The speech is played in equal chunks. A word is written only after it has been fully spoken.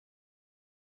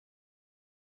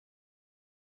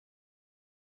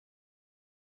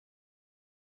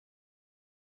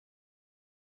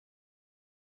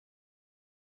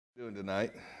Doing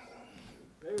tonight?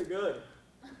 Very good.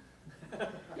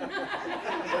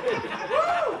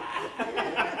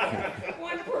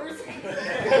 One person.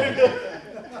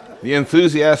 The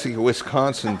enthusiastic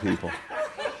Wisconsin people.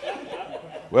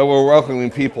 Well, we're welcoming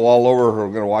people all over who are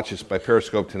going to watch us by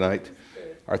Periscope tonight,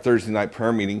 our Thursday night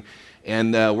prayer meeting.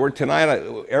 And we're tonight,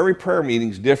 every prayer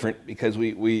meeting is different because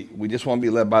we just want to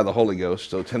be led by the Holy Ghost.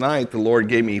 So tonight, the Lord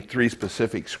gave me 3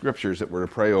 specific scriptures that we're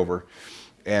to pray over.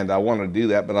 And I want to do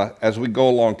that, but as we go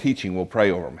along teaching, we'll pray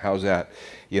over them. How's that?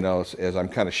 You know, as I'm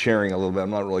kind of sharing a little bit,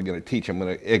 I'm not really going to teach, I'm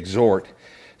going to exhort.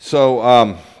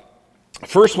 So,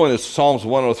 first one is Psalms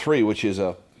 103, which is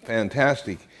a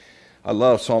fantastic, I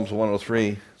love Psalms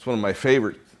 103. It's one of my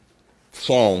favorite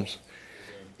Psalms,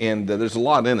 and there's a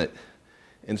lot in it.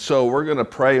 And so we're going to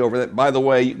pray over that. By the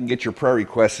way, you can get your prayer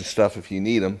requests and stuff if you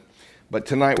need them, but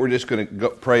tonight we're just going to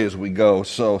pray as we go.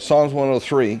 So, Psalms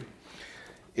 103.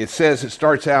 It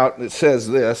starts out, and it says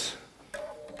this: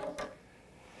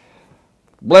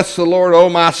 Bless the Lord, O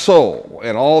my soul,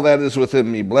 and all that is within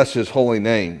me. Bless his holy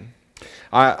name.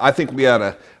 I think we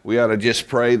ought to just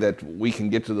pray that we can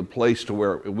get to the place to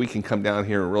where we can come down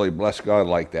here and really bless God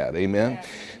like that. Amen? Yeah.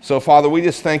 So, Father, we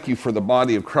just thank you for the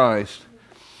body of Christ.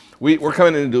 We're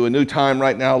coming into a new time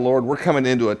right now, Lord. We're coming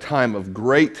into a time of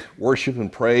great worship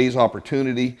and praise,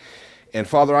 opportunity. And,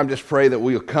 Father, I just pray that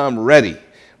we'll come ready.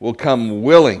 We'll come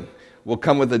willing. We'll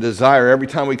come with a desire every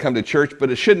time we come to church, but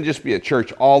it shouldn't just be a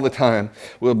church all the time.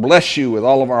 We'll bless you with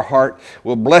all of our heart.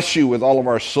 We'll bless you with all of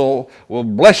our soul. We'll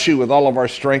bless you with all of our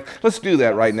strength. Let's do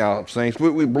that right now, saints.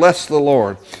 We bless the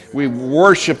Lord. We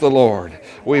worship the Lord.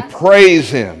 We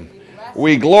praise him.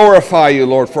 We glorify you,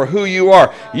 Lord, for who you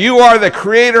are. You are the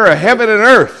creator of heaven and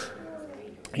earth.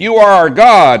 You are our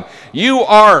God. You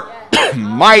are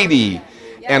mighty.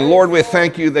 And Lord, we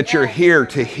thank you that you're here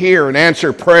to hear and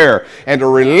answer prayer and to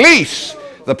release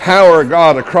the power of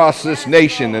God across this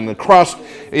nation and across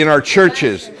in our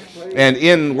churches and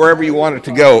in wherever you want it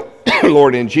to go,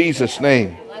 Lord, in Jesus'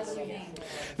 name.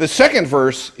 The second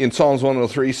verse in Psalms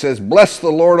 103 says, Bless the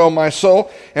Lord, O my soul,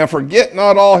 and forget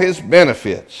not all his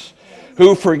benefits,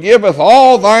 who forgiveth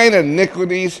all thine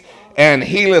iniquities and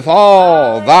healeth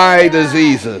all thy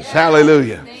diseases.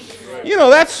 Hallelujah. You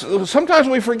know, sometimes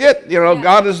we forget,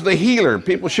 God is the healer.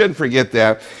 People shouldn't forget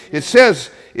that. It says,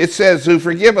 who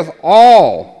forgiveth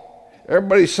all.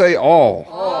 Everybody say all.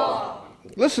 All.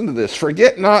 Listen to this.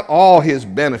 Forget not all his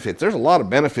benefits. There's a lot of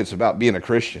benefits about being a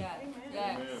Christian.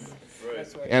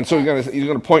 And so he's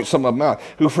going to point some of them out.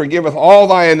 Who forgiveth all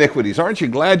thy iniquities. Aren't you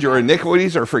glad your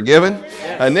iniquities are forgiven?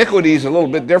 Yes. Iniquity is a little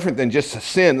bit different than just a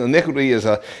sin. Iniquity is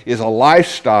a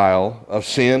lifestyle of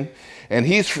sin. And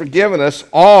he's forgiven us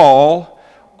all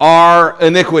our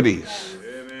iniquities.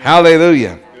 Amen.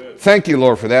 Hallelujah. Good. Thank you,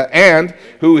 Lord, for that. And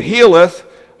who healeth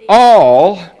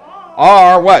all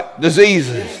our what?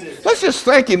 Diseases. Let's just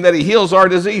thank him that he heals our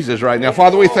diseases right now.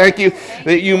 Father, we thank you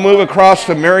that you move across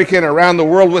America and around the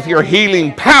world with your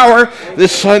healing power.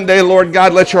 This Sunday, Lord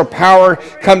God, let your power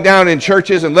come down in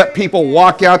churches and let people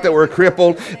walk out that were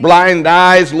crippled, blind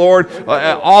eyes, Lord,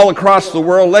 all across the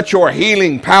world. Let your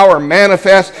healing power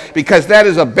manifest, because that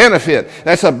is a benefit.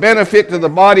 That's a benefit to the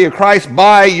body of Christ.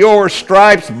 By your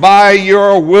stripes, by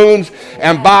your wounds,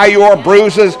 and by your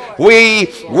bruises,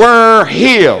 we were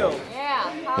healed.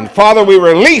 And Father, we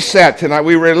release that tonight.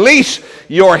 We release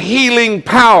your healing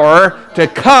power to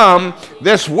come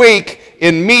this week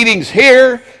in meetings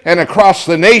here and across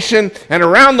the nation and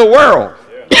around the world.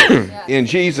 In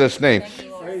Jesus' name.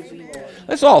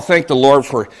 Let's all thank the Lord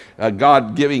for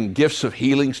God giving gifts of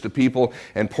healings to people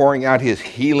and pouring out his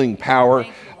healing power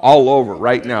all over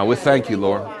right now. We thank you,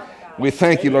 Lord. We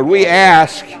thank you, Lord. We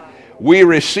ask, we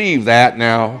receive that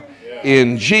now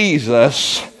in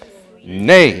Jesus'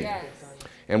 name.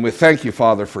 And we thank you,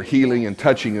 Father, for healing and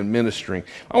touching and ministering.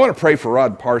 I want to pray for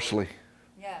Rod Parsley.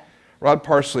 Yeah. Rod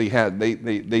Parsley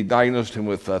they diagnosed him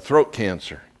with throat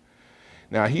cancer.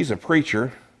 Now, he's a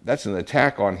preacher. That's an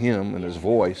attack on him and his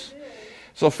voice.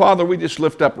 So, Father, we just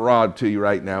lift up Rod to you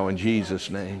right now in Jesus'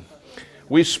 name.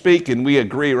 We speak and we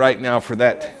agree right now for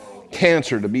that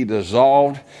cancer to be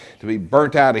dissolved, to be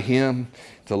burnt out of him,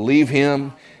 to leave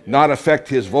him, not affect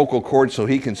his vocal cords so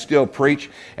he can still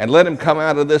preach, and let him come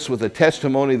out of this with a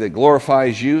testimony that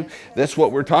glorifies you. That's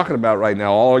what we're talking about right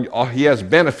now. He has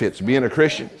benefits being a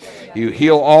Christian. You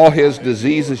heal all his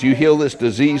diseases. You heal this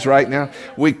disease right now.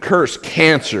 We curse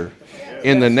cancer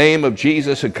in the name of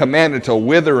Jesus and command it to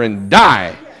wither and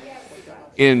die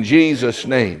in Jesus'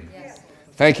 name.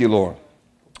 Thank you, Lord.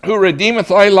 who redeemeth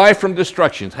thy life from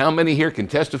destructions. How many here can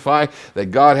testify that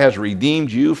God has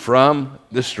redeemed you from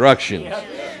destructions?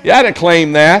 You ought to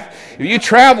claim that. If you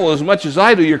travel as much as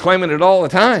I do, you're claiming it all the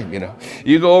time.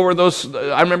 You go over those.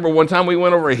 I remember one time we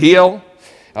went over a hill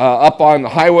up on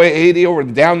Highway 80, over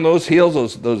down those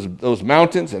hills, those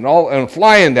mountains, and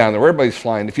flying down there. Everybody's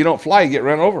flying. If you don't fly, you get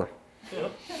run over.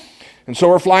 And so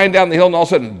we're flying down the hill, and all of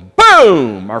a sudden,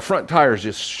 boom! Our front tires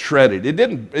just shredded. It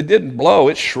didn't blow.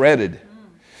 It shredded.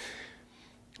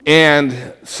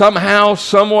 And somehow,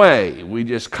 some way, we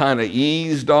just kind of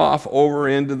eased off over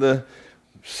into the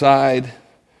side.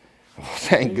 Oh,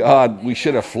 thank God, we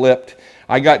should have flipped.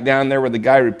 I got down there where the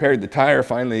guy repaired the tire.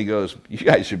 Finally, he goes, "You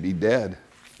guys should be dead."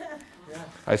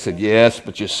 I said, "Yes,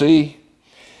 but you see,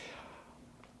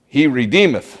 he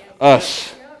redeemeth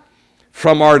us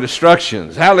from our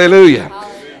destructions." Hallelujah.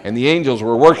 And the angels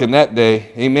were working that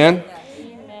day. Amen.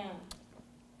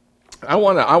 I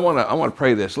want to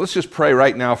pray this. Let's just pray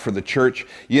right now for the church.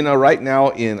 Right now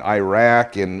in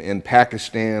Iraq and in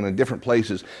Pakistan and different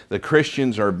places, the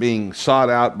Christians are being sought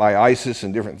out by ISIS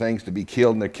and different things to be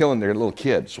killed, and they're killing their little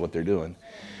kids, what they're doing.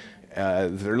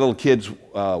 If their little kids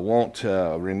won't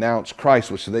renounce Christ,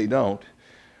 which they don't,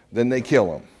 then they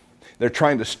kill them. They're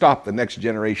trying to stop the next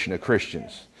generation of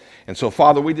Christians. And so,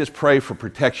 Father, we just pray for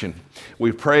protection.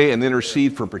 We pray and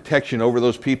intercede for protection over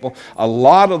those people. A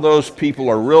lot of those people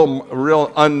are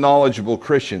real unknowledgeable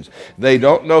Christians. They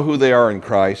don't know who they are in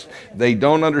Christ. They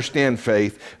don't understand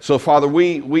faith. So, Father,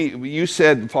 you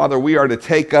said, Father, we are to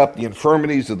take up the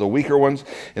infirmities of the weaker ones.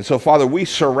 And so, Father, we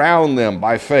surround them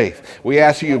by faith. We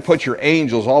ask you to put your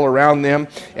angels all around them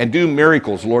and do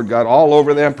miracles, Lord God, all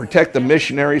over them. Protect the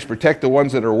missionaries. Protect the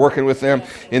ones that are working with them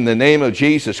in the name of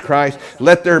Jesus Christ.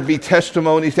 Let there be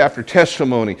testimonies after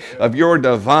testimony of your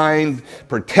divine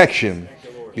protection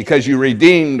because you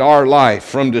redeemed our life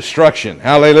from destruction.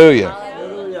 Hallelujah.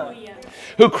 Hallelujah.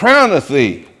 Who crowneth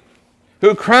thee?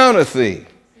 Who crowneth thee?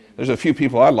 There's a few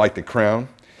people I'd like to crown.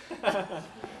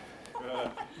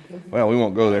 Well, we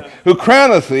won't go there. Who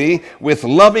crowneth thee with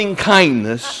loving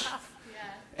kindness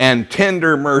and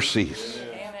tender mercies.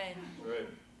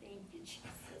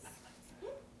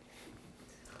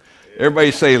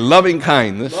 Everybody say loving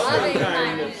kindness,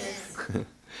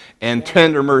 and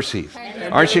tender mercies.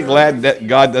 Aren't you glad that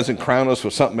God doesn't crown us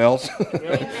with something else?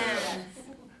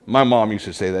 My mom used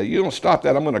to say that. "You don't stop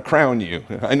that, I'm going to crown you."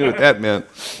 I knew what that meant.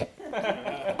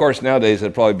 Of course, nowadays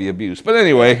it'd probably be abuse. But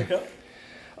anyway,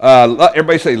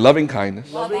 everybody say loving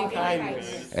kindness,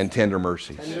 and tender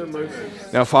mercies.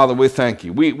 Now, Father, we thank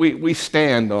you. We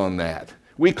stand on that.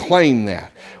 We claim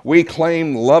that. We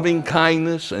claim loving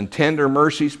kindness and tender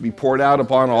mercies be poured out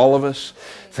upon all of us.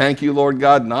 Thank you, Lord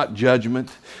God, not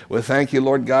judgment. We thank you,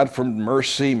 Lord God, for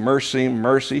mercy, mercy,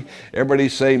 mercy. Everybody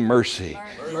say mercy.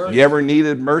 Mercy. You ever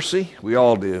needed mercy? We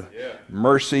all do. Yeah.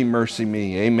 Mercy, mercy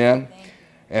me. Amen.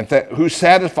 And who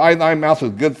satisfy thy mouth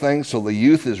with good things so the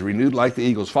youth is renewed like the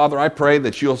eagles. Father, I pray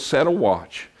that you'll set a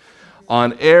watch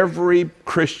on every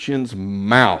Christian's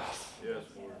mouth.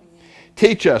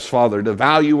 Teach us, Father, to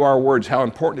value our words, how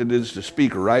important it is to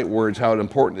speak right words, how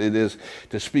important it is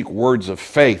to speak words of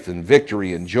faith and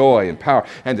victory and joy and power,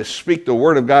 and to speak the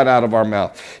word of God out of our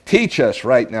mouth. Teach us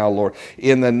right now, Lord,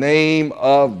 in the name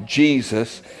of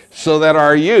Jesus, so that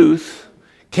our youth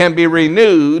can be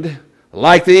renewed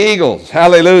like the eagles.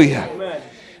 Hallelujah. Amen.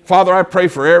 Father, I pray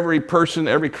for every person,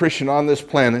 every Christian on this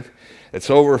planet that's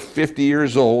over 50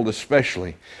 years old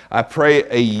especially. I pray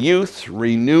a youth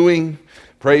renewing,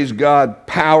 praise God,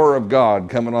 power of God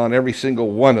coming on every single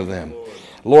one of them.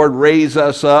 Lord, raise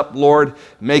us up. Lord,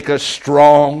 make us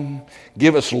strong.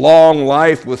 Give us long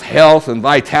life with health and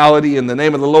vitality in the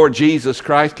name of the Lord Jesus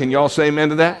Christ. Can you all say amen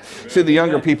to that? See, the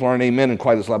younger people aren't amening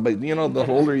quite as loud, but the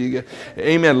older you get.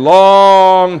 Amen.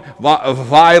 Long,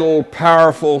 vital,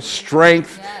 powerful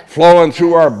strength flowing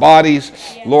through our bodies.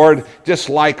 Lord, just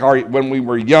like when we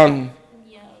were young.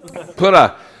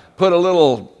 Put a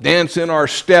little dance in our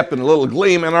step and a little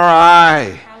gleam in our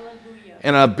eye. Hallelujah.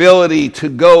 And ability to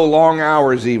go long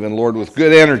hours even, Lord, with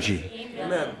good energy.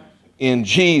 Amen. In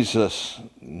Jesus'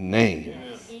 name.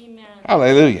 Amen.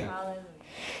 Hallelujah. Hallelujah.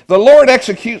 The Lord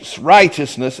executes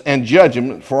righteousness and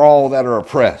judgment for all that are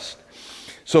oppressed.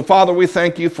 So, Father, we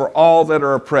thank you for all that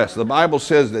are oppressed. The Bible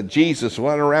says that Jesus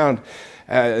went around,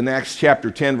 in Acts chapter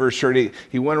 10, verse 30,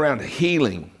 he went around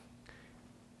healing.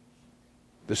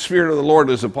 The Spirit of the Lord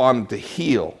is upon him to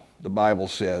heal, the Bible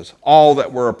says, all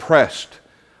that were oppressed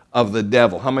of the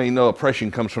devil. How many know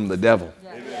oppression comes from the devil?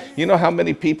 Yes. You know how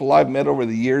many people I've met over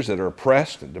the years that are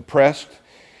oppressed and depressed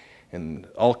and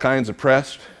all kinds of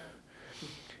oppressed?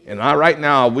 And right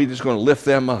now, we're just going to lift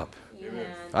them up. Amen.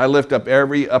 I lift up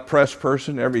every oppressed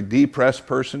person, every depressed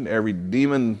person, every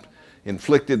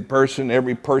demon-inflicted person,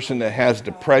 every person that has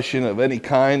depression of any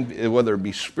kind, whether it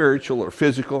be spiritual or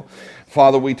physical.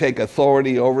 Father, we take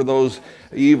authority over those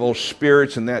evil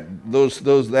spirits and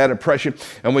that oppression,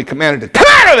 and we command it to come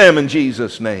out of them in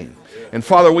Jesus' name. And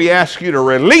Father, we ask you to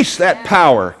release that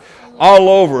power all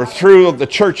over through the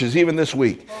churches, even this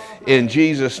week. In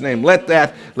Jesus' name. Let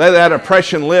that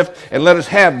oppression lift, and let us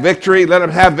have victory. Let them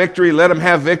have victory. Let them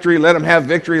have victory. Let them have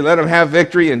victory. Let them have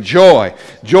victory and joy.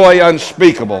 Joy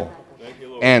unspeakable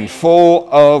and full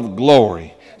of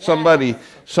glory. Somebody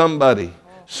say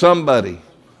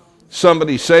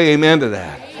amen to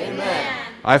that. Amen.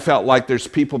 I felt like there's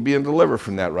people being delivered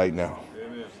from that right now.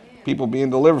 Amen. People being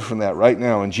delivered from that right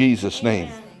now in Jesus'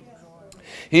 name.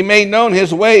 He made known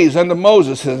his ways unto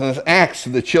Moses and his acts to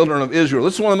the children of Israel.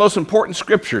 This is one of the most important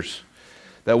scriptures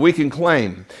that we can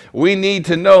claim. We need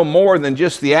to know more than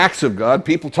just the acts of God.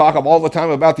 People talk all the time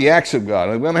about the acts of God.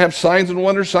 We're going to have signs and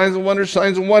wonders, signs and wonders,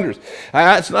 signs and wonders.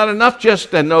 It's not enough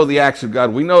just to know the acts of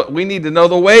God. We need to know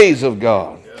the ways of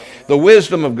God, the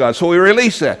wisdom of God. So we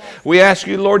release that. We ask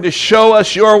you, Lord, to show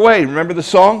us your way. Remember the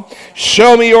song?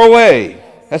 Show me your way.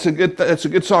 That's a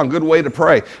good song, good way to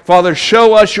pray. Father,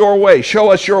 show us your way.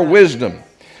 Show us your wisdom.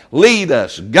 Lead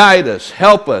us, guide us,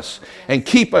 help us, and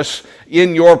keep us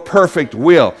in your perfect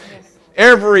will.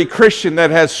 Every Christian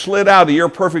that has slid out of your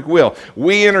perfect will,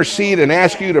 we intercede and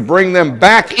ask you to bring them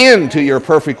back into your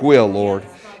perfect will, Lord,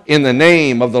 in the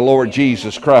name of the Lord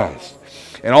Jesus Christ.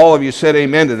 And all of you said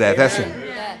amen to that. That's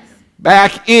it.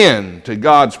 Back into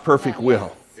God's perfect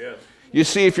will. You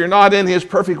see, if you're not in his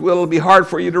perfect will, it'll be hard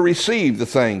for you to receive the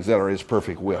things that are his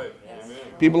perfect will.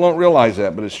 People don't realize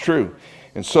that, but it's true.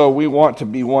 And so we want to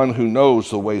be one who knows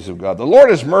the ways of God. The Lord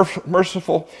is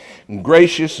merciful and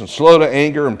gracious and slow to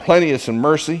anger and plenteous in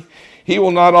mercy. He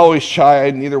will not always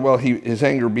chide, neither will his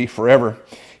anger be forever.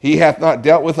 He hath not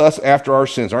dealt with us after our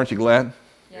sins. Aren't you glad?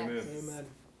 Yes. Amen.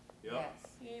 Yes.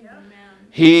 Amen.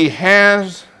 He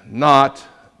has not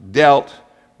dealt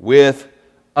with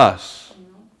us.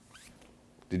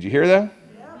 Did you hear that?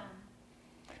 Yeah.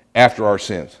 After our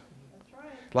sins. That's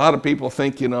right. A lot of people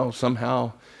think,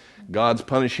 somehow God's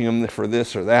punishing them for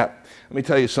this or that. Let me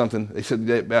tell you something. They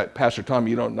said, Pastor Tom,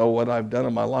 you don't know what I've done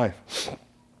in my life.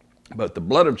 But the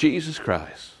blood of Jesus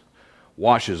Christ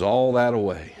washes all that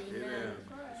away. Amen.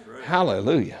 Right.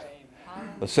 Hallelujah.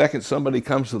 The second somebody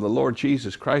comes to the Lord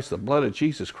Jesus Christ, the blood of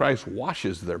Jesus Christ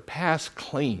washes their past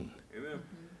clean.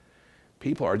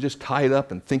 People are just tied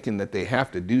up and thinking that they have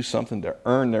to do something to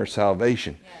earn their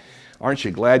salvation. Yes. Aren't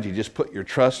you glad you just put your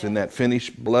trust in that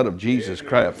finished blood of Jesus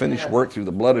Christ, finished work through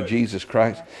the blood of Jesus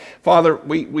Christ? Father,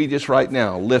 we just right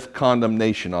now lift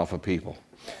condemnation off of people.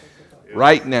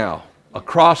 Right now,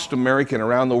 across America and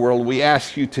around the world, we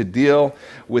ask you to deal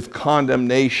with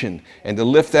condemnation and to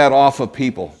lift that off of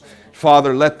people.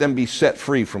 Father, let them be set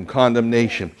free from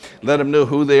condemnation. Let them know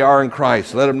who they are in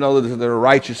Christ. Let them know that they're the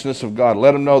righteousness of God.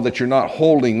 Let them know that you're not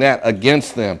holding that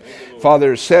against them.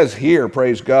 Father, it says here,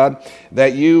 praise God,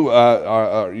 that you're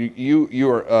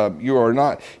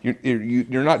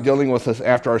not dealing with us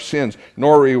after our sins,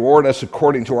 nor reward us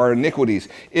according to our iniquities.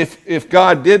 If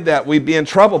God did that, we'd be in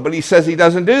trouble. But he says he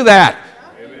doesn't do that.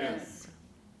 Amen.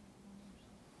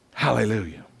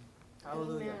 Hallelujah.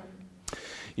 Hallelujah.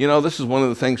 This is one of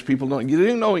the things people don't. You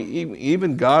didn't know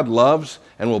even God loves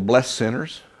and will bless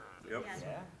sinners? Yep.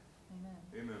 Yeah.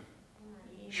 Amen.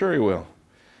 Sure he will.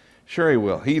 Sure he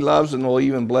will. He loves and will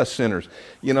even bless sinners.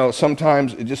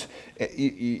 Sometimes it just,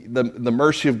 the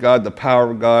mercy of God, the power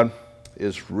of God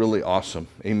is really awesome.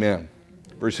 Amen.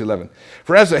 Verse 11.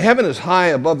 For as the heaven is high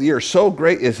above the earth, so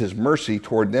great is his mercy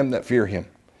toward them that fear him.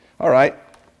 All right.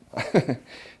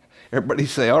 Everybody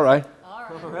say, all right. All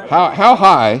right. How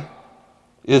high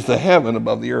is the heaven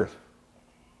above the earth?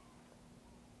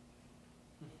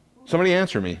 Somebody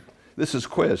answer me. This is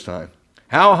quiz time.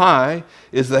 How high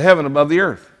is the heaven above the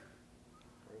earth?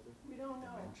 We don't know.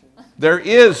 There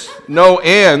is no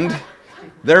end.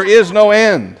 There is no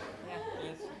end.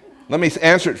 Let me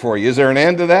answer it for you. Is there an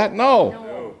end to that? No.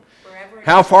 No. Forever.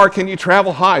 How far can you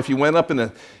travel high? If you went up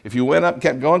and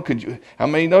kept going, could you? How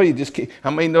many know you just? How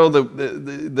many know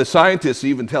the scientists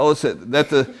even tell us that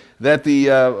the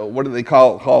what do they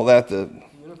call that, the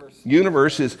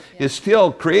universe is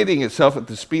still creating itself at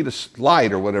the speed of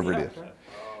light or whatever it is.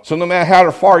 So no matter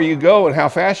how far you go and how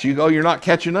fast you go, you're not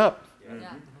catching up.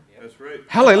 Yeah. That's right.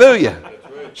 Hallelujah.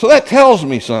 That's right. So that tells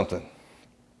me something.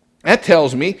 That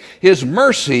tells me his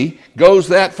mercy goes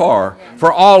that far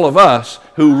for all of us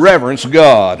who reverence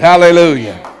God.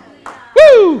 Hallelujah.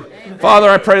 Woo! Father,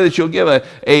 I pray that you'll give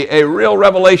a real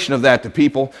revelation of that to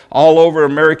people all over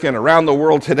America and around the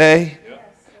world today.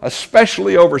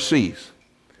 especially overseas.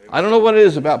 I don't know what it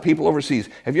is about people overseas.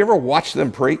 Have you ever watched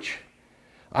them preach?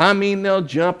 I mean, they'll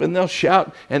jump and they'll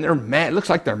shout and they're mad. It looks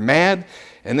like they're mad,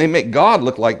 and they make God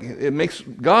look like, it makes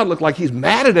God look like he's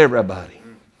mad at everybody.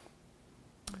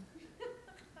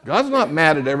 God's not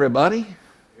mad at everybody.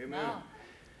 Amen.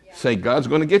 Say, God's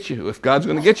going to get you. If God's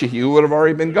going to get you, you would have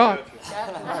already been God.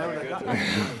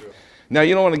 Now,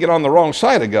 you don't want to get on the wrong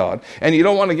side of God, and you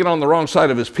don't want to get on the wrong side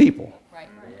of his people. Right.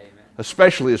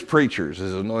 Especially as preachers,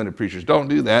 as anointed preachers. Don't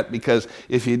do that, because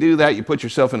if you do that, you put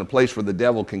yourself in a place where the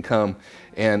devil can come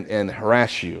and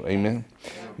harass you. Amen?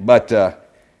 But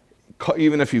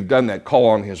even if you've done that, call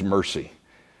on his mercy.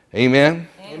 Amen?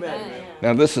 Amen.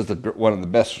 Now, this is one of the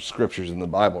best scriptures in the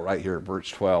Bible right here at verse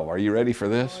 12. Are you ready for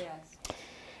this? Oh, yes.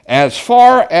 As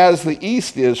far as the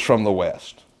east is from the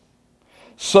west,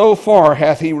 so far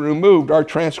hath he removed our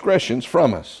transgressions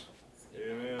from us.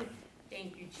 Amen.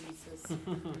 Thank you, Jesus.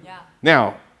 Yeah.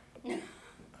 Now,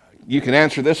 you can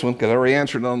answer this one, because I already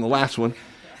answered it on the last one.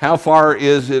 How far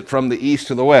is it from the east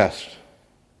to the west?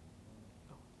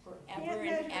 Forever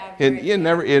and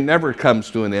ever. It never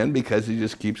comes to an end, because he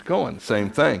just keeps going. Same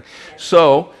thing.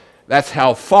 So that's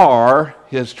how far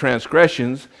his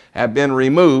transgressions have been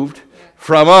removed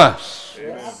from us.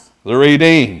 Yes. The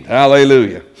redeemed.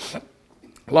 Hallelujah.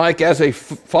 Like as a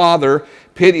father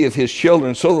pitieth his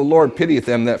children, so the Lord pitieth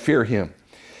them that fear him.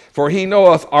 For he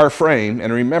knoweth our frame,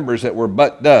 and remembers that we're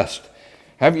but dust.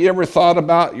 Have you ever thought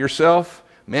about yourself?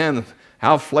 Man,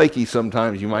 how flaky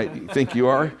sometimes you might think you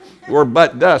are. We're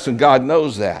but dust, and God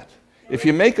knows that. If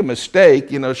you make a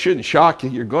mistake, it shouldn't shock you.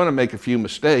 You're going to make a few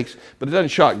mistakes, but it doesn't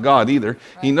shock God either.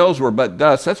 He knows we're but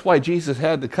dust. That's why Jesus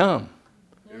had to come.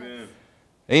 Amen.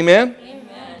 Amen?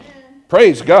 Amen.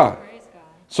 Praise God. Praise God.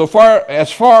 So far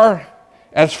as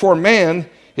for man,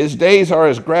 his days are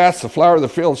as grass, the flower of the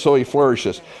field, so he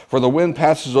flourishes. For the wind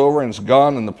passes over and is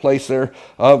gone, and the place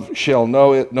thereof shall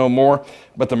know it no more.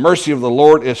 But the mercy of the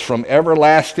Lord is from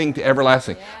everlasting to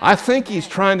everlasting. I think he's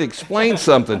trying to explain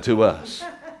something to us.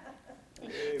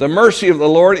 The mercy of the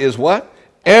Lord is what?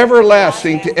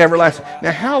 Everlasting to everlasting.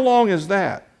 Now, how long is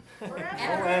that? Ever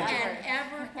and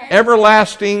ever.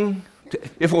 Everlasting.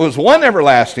 If it was one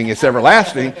everlasting, it's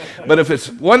everlasting. But if it's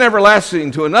one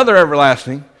everlasting to another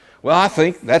everlasting, well, I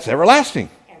think that's everlasting.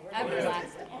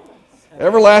 Everlasting.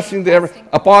 Everlasting to everlasting.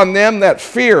 Upon them that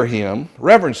fear him,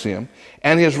 reverence him,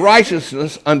 and his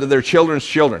righteousness unto their children's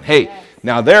children. Hey,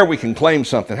 now there we can claim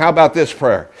something. How about this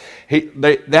prayer?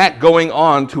 That going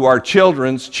on to our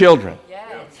children's children.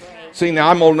 Yes. Right. See, now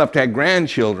I'm old enough to have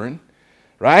grandchildren,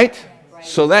 right?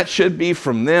 So that should be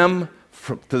from them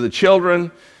to the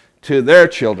children to their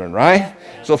children, right?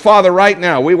 So, Father, right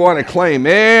now, we want to claim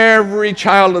every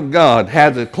child of God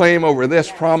has a claim over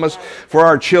this promise for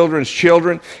our children's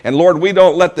children. And, Lord, we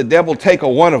don't let the devil take a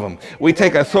one of them. We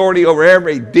take authority over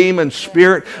every demon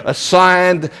spirit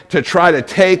assigned to try to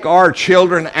take our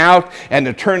children out and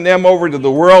to turn them over to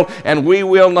the world, and we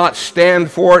will not stand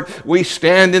for it. We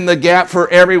stand in the gap for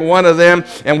every one of them,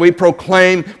 and we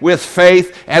proclaim with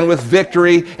faith and with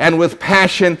victory and with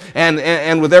passion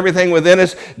and with everything within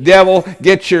us, devil,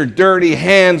 get your dirty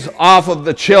hands off of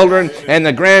the children and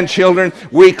the grandchildren.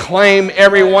 We claim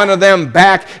every one of them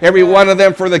back, every one of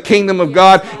them for the kingdom of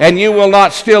God, and you will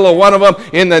not steal a one of them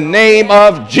in the name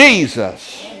of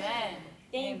Jesus. Amen.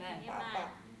 Amen.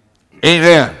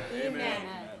 Amen. Amen.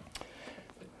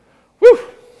 Whew.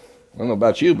 I don't know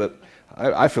about you, but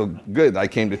I feel good I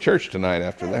came to church tonight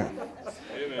after that.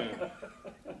 Amen.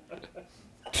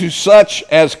 To such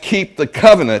as keep the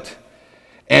covenant,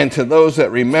 and to those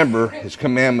that remember his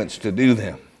commandments to do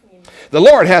them. The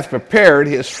Lord hath prepared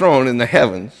his throne in the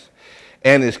heavens,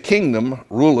 and his kingdom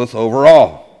ruleth over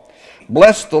all.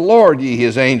 Bless the Lord, ye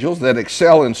his angels, that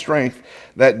excel in strength,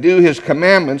 that do his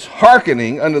commandments,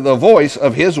 hearkening unto the voice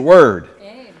of his word.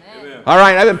 Amen. All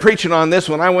right, I've been preaching on this.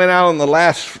 When I went out on the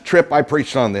last trip, I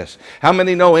preached on this. How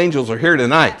many know angels are here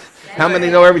tonight? How many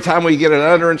know every time we get an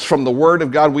utterance from the word of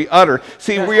God, we utter?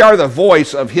 See, we are the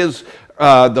voice of his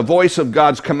the voice of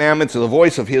God's commandments, the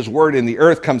voice of his word in the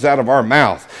earth comes out of our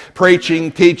mouth.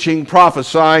 Preaching, teaching,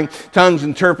 prophesying, tongues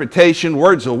interpretation,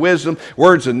 words of wisdom,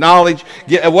 words of knowledge,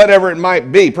 whatever it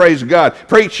might be, praise God.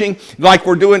 Preaching like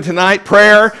we're doing tonight,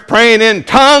 prayer, praying in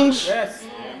tongues. Yes.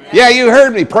 Yeah, you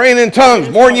heard me, praying in tongues,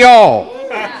 more than y'all.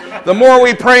 The more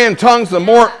we pray in tongues, the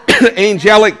more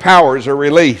angelic powers are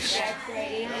released.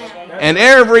 And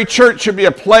every church should be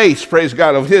a place, praise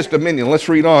God, of his dominion. Let's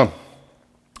read on.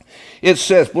 It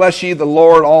says, bless ye the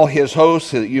Lord, all his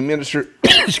hosts, that you minister,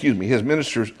 excuse me, his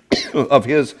ministers of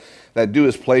his that do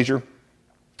his pleasure.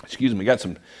 Excuse me, got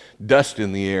some dust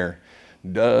in the air.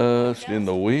 Dust in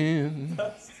the wind.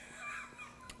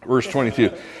 Verse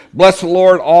 22. Bless the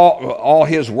Lord, all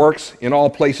his works in all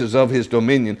places of his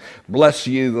dominion. Bless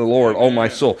you, the Lord, O my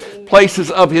soul. Places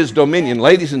of his dominion.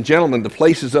 Ladies and gentlemen, the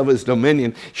places of his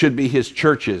dominion should be his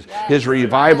churches, his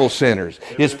revival centers,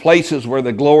 his places where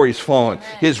the glory's fallen,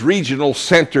 his regional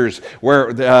centers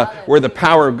where the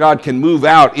power of God can move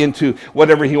out into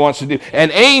whatever he wants to do.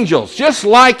 And angels, just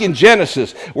like in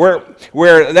Genesis, where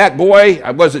that boy,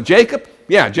 was it Jacob?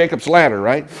 Yeah, Jacob's ladder,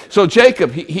 right? So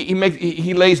Jacob,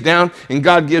 he lays down, and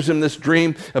God gives him this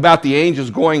dream about the angels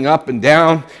going up and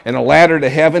down and a ladder to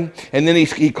heaven. And then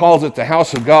he calls it the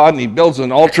house of God, and he builds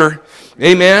an altar.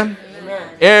 Amen? Amen.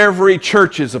 Every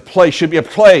church is should be a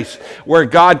place where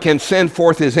God can send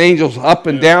forth his angels up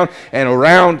and down and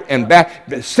around and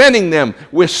back, sending them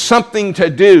with something to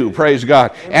do, praise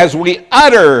God, as we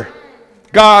utter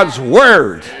God's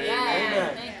word.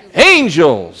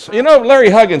 Angels. You know, Larry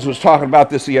Huggins was talking about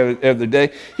this the other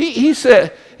day. He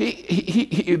said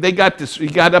he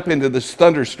got up into this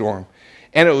thunderstorm,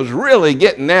 and it was really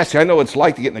getting nasty. I know what it's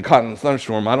like to get caught in a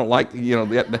thunderstorm. I don't like,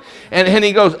 and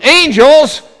he goes,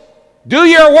 angels, do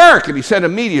your work. And he said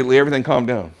immediately everything calmed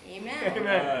down.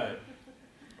 Amen.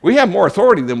 We have more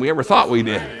authority than we ever thought we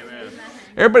did. Amen.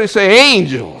 Everybody say,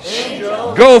 angels,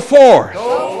 go forth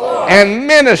and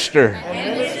minister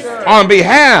on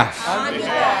behalf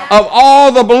of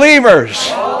all the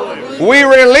believers. We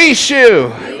release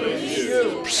you.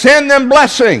 Send them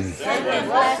blessing,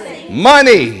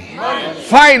 money,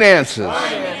 finances,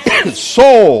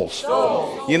 souls.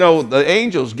 You know, the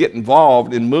angels get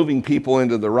involved in moving people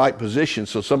into the right position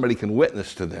so somebody can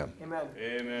witness to them.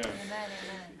 Amen.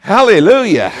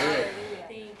 Hallelujah.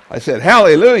 I said,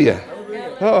 hallelujah.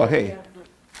 Oh, hey.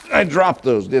 I dropped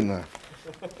those, didn't I?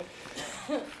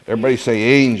 Everybody say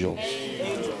angels.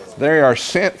 They are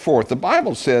sent forth. The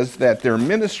Bible says that they're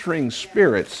ministering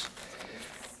spirits.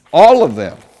 All of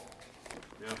them.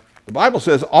 Yeah. The Bible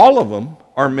says all of them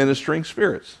are ministering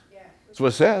spirits. Yeah. That's what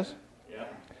it says. Yeah.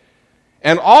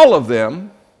 And all of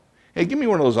them, hey, give me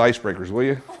one of those icebreakers, will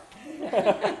you?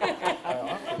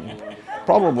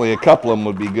 Probably a couple of them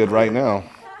would be good right now.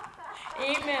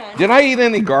 Amen. Did I eat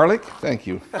any garlic? Thank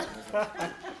you.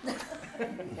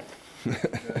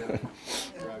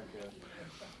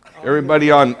 Everybody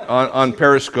on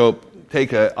Periscope,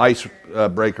 take an ice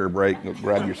breaker break.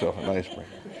 Grab yourself an ice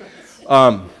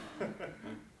breaker.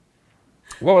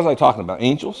 What was I talking about?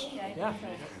 Angels? Yeah.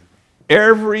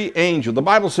 Every angel. The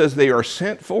Bible says they are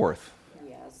sent forth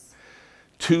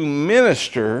to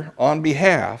minister on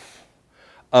behalf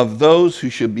of those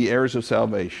who should be heirs of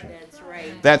salvation. That's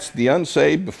right. That's the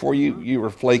unsaved. Before you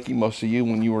were flaky, most of you,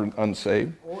 when you were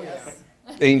unsaved. Oh, yes.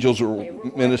 Angels are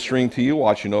ministering to you,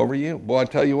 watching over you. Boy, I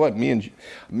tell you what, me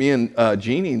and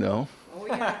Jeannie know. Oh,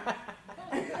 yeah.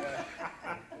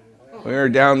 We were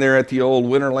down there at the old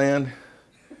Winterland.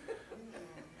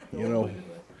 You know,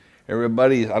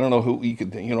 everybody, I don't know who you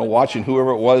could, watching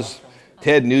whoever it was,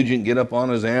 Ted Nugent get up on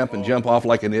his amp and jump off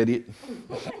like an idiot.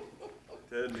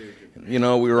 Ted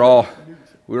Nugent. We were all,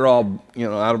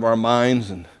 out of our minds.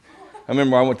 And I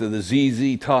remember I went to the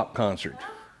ZZ Top concert,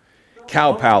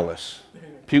 Cow Palace.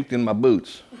 Puked in my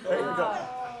boots.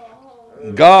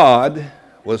 God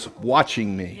was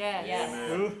watching me. Yes.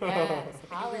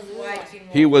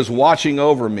 He was watching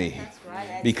over me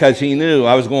because he knew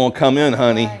I was going to come in,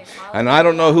 honey. And I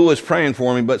don't know who was praying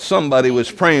for me, but somebody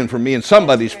was praying for me, and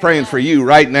somebody's praying for you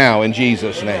right now in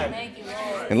Jesus' name.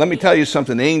 And let me tell you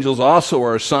something, angels also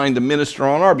are assigned to minister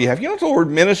on our behalf. You know what the word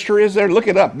minister is there? Look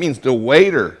it up. It means to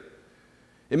waiter.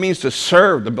 It means to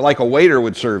serve, like a waiter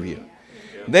would serve you.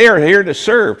 They are here to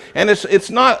serve, and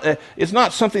it's not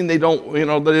something they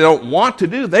don't want to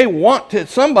do. They want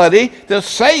somebody to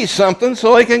say something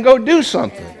so they can go do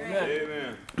something.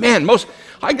 Amen. Man,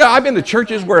 I've been to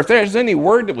churches where if there's any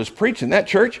word that was preached in that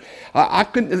church, I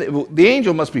couldn't. The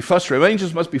angel must be frustrated.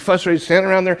 Angels must be frustrated, standing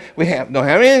around there. We don't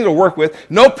have anything to work with.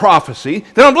 No prophecy.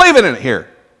 They don't believe in it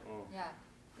here. Yeah.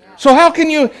 So how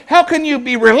can you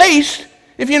be released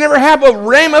if you never have a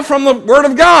rhema from the Word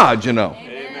of God?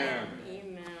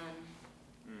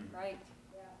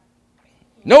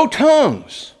 No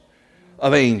tongues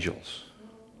of angels.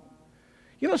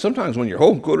 Sometimes when you're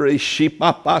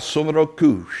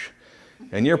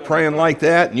and you're praying like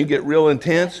that and you get real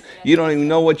intense, you don't even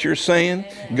know what you're saying.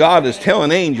 God is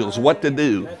telling angels what to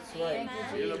do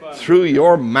through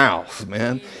your mouth,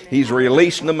 man. He's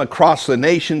releasing them across the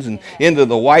nations and into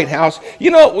the White House.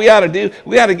 You know what we ought to do?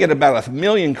 We ought to get about 1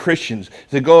 million Christians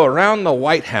to go around the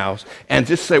White House and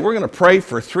just say, we're going to pray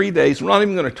for 3 days. We're not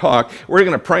even going to talk. We're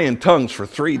going to pray in tongues for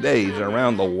 3 days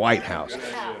around the White House.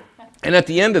 And at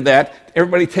the end of that,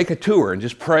 everybody take a tour and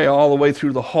just pray all the way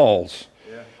through the halls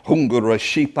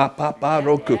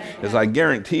As I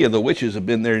guarantee you, the witches have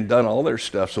been there and done all their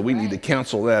stuff, so we need to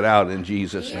cancel that out in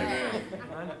Jesus' name. Amen.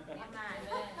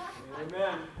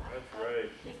 That's right.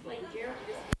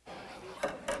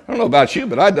 I don't know about you,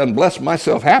 but I done blessed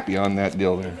myself happy on that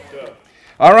deal there.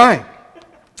 All right.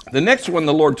 The next one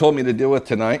the Lord told me to deal with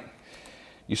tonight.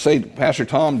 You say, Pastor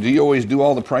Tom, do you always do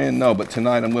all the praying? No, but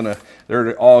tonight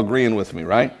they're all agreeing with me,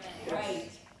 right?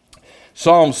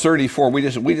 Psalms 34, we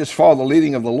just follow the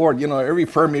leading of the Lord. You know, every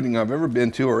prayer meeting I've ever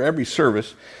been to or every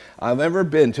service I've ever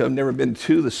been to, I've never been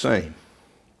to the same.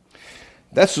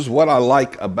 This is what I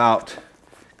like about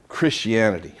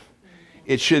Christianity.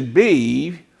 It should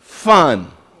be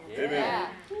fun. Amen.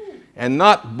 And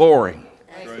not boring.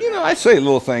 You know, I say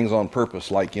little things on purpose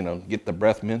like, you know, get the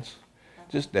breath mints.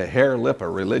 Just a hair lip a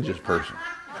religious person.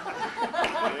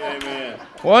 Amen.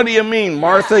 What do you mean,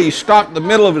 Martha? He stopped the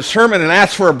middle of his sermon and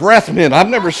asked for a breath mint. I've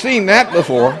never seen that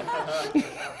before.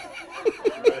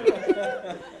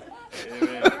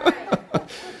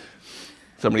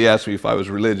 Somebody asked me if I was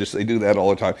religious. They do that all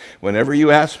the time. Whenever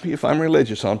you ask me if I'm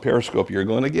religious on Periscope, you're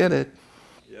going to get it.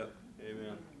 Yep.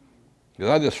 Amen. Because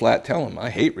I just flat tell them, I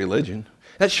hate religion.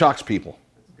 That shocks people.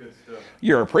 That's good stuff.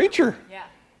 You're a preacher. Yeah.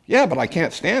 Yeah, but I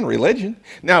can't stand religion.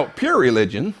 Now, pure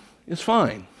religion is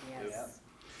fine. Yes.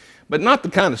 But not the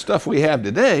kind of stuff we have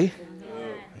today.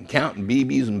 And counting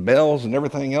BBs and bells and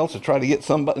everything else to try to get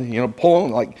somebody, you know,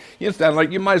 pulling like, you understand,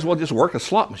 like you might as well just work a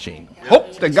slot machine.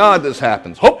 Hope to God this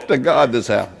happens. Hope to God this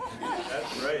happens.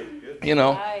 That's right. Good. You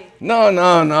know,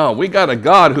 no. We got a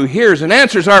God who hears and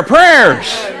answers our prayers.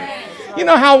 You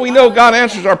know how we know God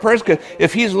answers our prayers? Because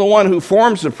if he's the one who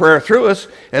forms the prayer through us,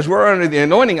 as we're under the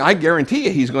anointing, I guarantee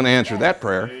you he's going to answer that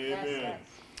prayer. Amen.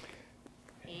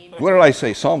 What did I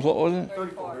say? Psalms, what was it?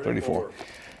 34.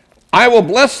 I will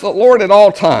bless the Lord at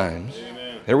all times.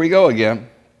 Amen. There we go again.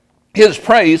 His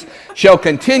praise shall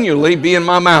continually be in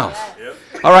my mouth. Yep.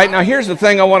 All right, now here's the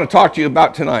thing I want to talk to you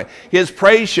about tonight. His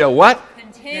praise shall what?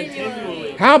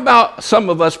 Continually. How about some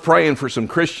of us praying for some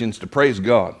Christians to praise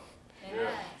God?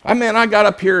 I got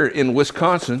up here in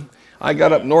Wisconsin. I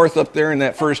got up north up there in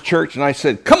that first church, and I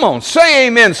said, come on, say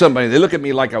amen, somebody. They look at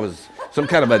me like I was some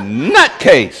kind of a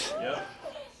nutcase. Yep.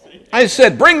 I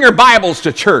said, bring your Bibles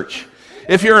to church.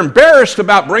 If you're embarrassed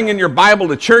about bringing your Bible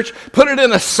to church, put it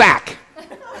in a sack.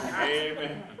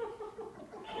 Amen.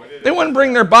 They wouldn't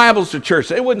bring their Bibles to church.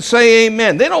 They wouldn't say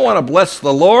amen. They don't want to bless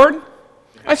the Lord.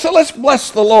 I said, let's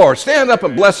bless the Lord. Stand up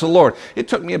and bless the Lord. It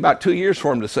took me about 2 years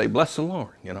for them to say, bless the Lord,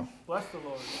 you know. Bless the Lord.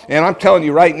 And I'm telling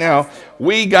you right now,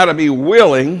 we got to be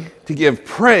willing to give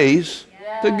praise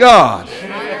to God.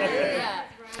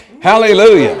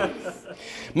 Hallelujah.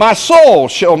 My soul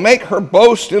shall make her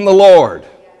boast in the Lord.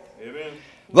 Amen.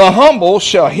 The humble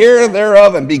shall hear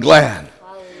thereof and be glad.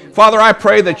 Father, I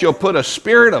pray that you'll put a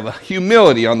spirit of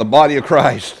humility on the body of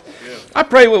Christ. I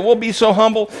pray we'll be so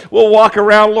humble, we'll walk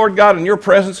around, Lord God, in your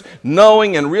presence,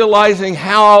 knowing and realizing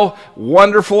how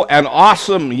wonderful and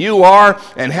awesome you are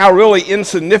and how really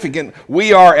insignificant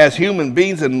we are as human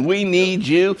beings, and we need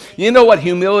you. You know what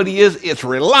humility is? It's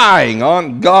relying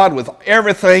on God with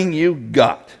everything you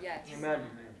got. Yes. Amen.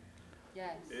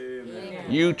 Yes. Amen.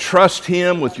 You trust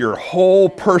him with your whole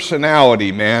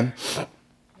personality, man. Yes.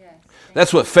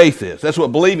 That's what faith is. That's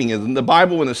what believing is. In the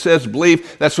Bible, when it says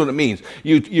believe, that's what it means.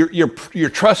 You're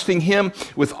trusting him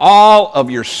with all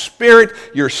of your spirit,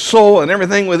 your soul, and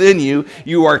everything within you.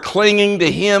 You are clinging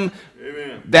to him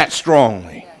Amen. that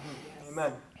strongly.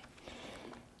 Amen.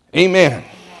 Amen.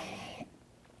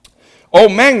 Oh,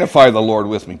 magnify the Lord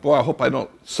with me. Boy, I hope I don't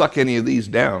suck any of these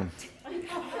down.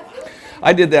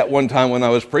 I did that one time when I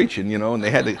was preaching, you know, and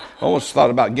they had to, almost thought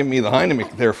about giving me the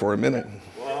Heimlich there for a minute.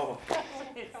 Wow.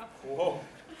 Whoa.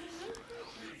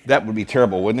 That would be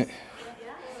terrible, wouldn't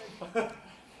it?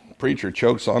 Preacher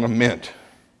chokes on a mint.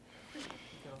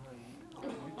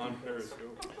 On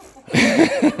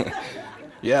Periscope.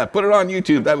 Yeah, put it on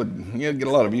YouTube. That would get a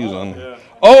lot of views on it. Yeah.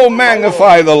 Oh,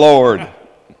 magnify the Lord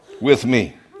with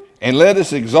me, and let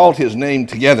us exalt his name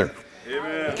together.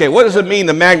 Amen. Okay, what does it mean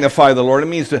to magnify the Lord? It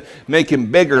means to make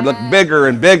him bigger, look bigger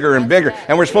and bigger and bigger.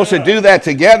 And we're supposed to do that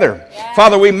together.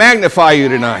 Father, we magnify you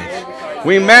tonight.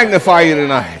 We magnify you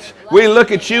tonight. We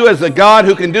look at you as the God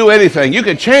who can do anything. You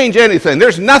can change anything.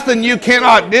 There's nothing you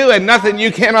cannot do and nothing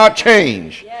you cannot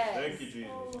change. Thank you,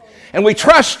 Jesus. And we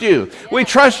trust you. We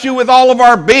trust you with all of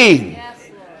our being.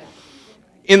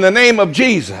 In the name of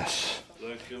Jesus.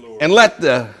 Bless you, Lord. And let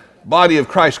the body of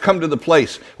Christ come to the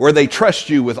place where they trust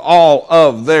you with all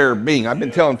of their being. I've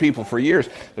been telling people for years,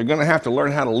 they're going to have to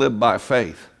learn how to live by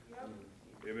faith.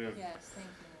 Amen. Yes. Thank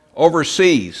you.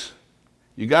 Overseas,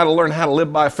 You got to learn how to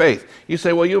live by faith. You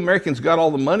say, well, you Americans got all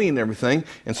the money and everything,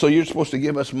 and so you're supposed to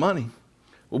give us money.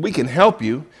 Well, we can help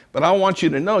you, but I want you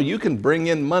to know you can bring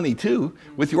in money too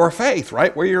with your faith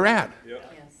right where you're at.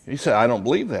 Yep. Yes. You say, I don't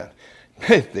believe that.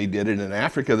 They did it in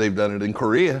Africa. They've done it in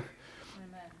Korea.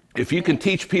 Amen. If you can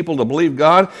teach people to believe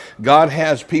God, God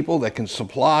has people that can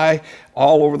supply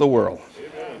all over the world.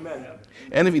 Amen.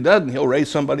 And if he doesn't, he'll raise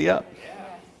somebody up.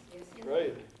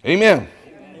 Right. Amen. Amen.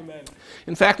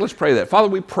 In fact, let's pray that. Father,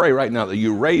 we pray right now that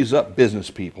you raise up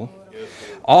business people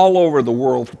all over the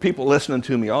world, people listening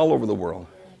to me all over the world.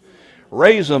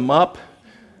 Raise them up,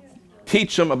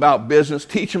 teach them about business,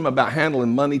 teach them about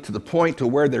handling money to the point to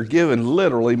where they're giving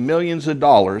literally millions of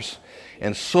dollars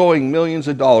and sowing millions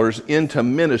of dollars into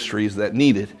ministries that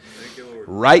need it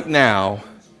right now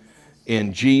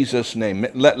in Jesus' name.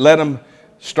 Let them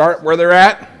start where they're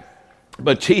at,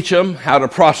 but teach them how to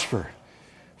prosper,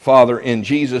 Father, in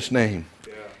Jesus' name,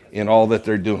 in all that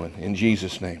they're doing, in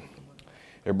Jesus' name.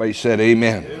 Everybody said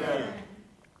amen. Amen.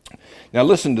 Now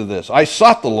listen to this. I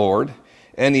sought the Lord,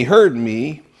 and he heard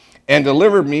me and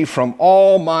delivered me from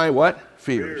all my what?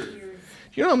 Fears. Do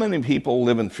you know how many people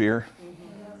live in fear?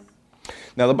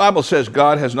 Now the Bible says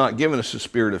God has not given us a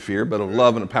spirit of fear, but of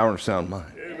love and a power and a sound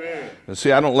mind. Amen. And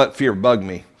see, I don't let fear bug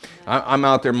me. I'm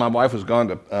out there. My wife has gone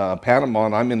to Panama,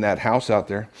 and I'm in that house out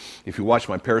there. If you watch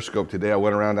my Periscope today, I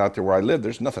went around out there where I live.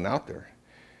 There's nothing out there.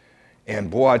 And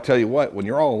boy, I tell you what, when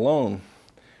you're all alone,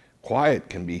 quiet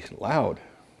can be loud.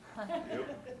 Oh,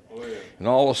 yeah. And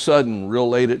all of a sudden, real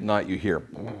late at night, you hear,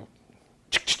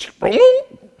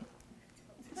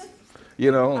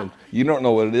 you know, and you don't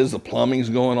know what it is. The plumbing's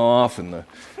going off, and the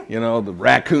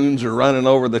raccoons are running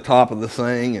over the top of the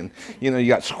thing, and you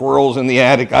got squirrels in the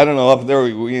attic. I don't know up there.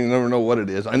 You never know what it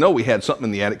is. I know we had something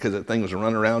in the attic because that thing was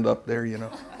running around up there.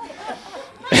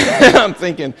 I'm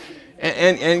thinking,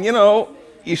 and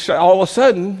you start, all of a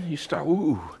sudden you start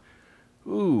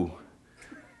ooh,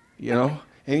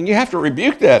 and you have to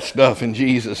rebuke that stuff in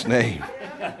Jesus' name.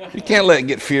 You can't let it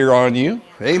get fear on you.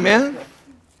 Amen.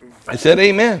 I said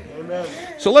amen. Amen.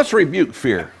 So let's rebuke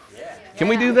fear. Can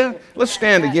we do that? Let's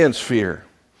stand against fear.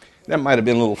 That might have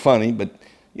been a little funny, but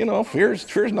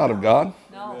fear's not of God.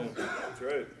 No. That's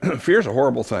right. Fear's a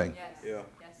horrible thing. Yes. Yeah.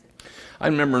 Yes. I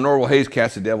remember Norval Hayes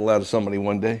cast the devil out of somebody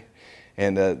one day,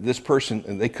 and this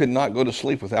person, they could not go to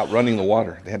sleep without running the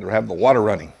water. They had to have the water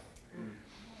running.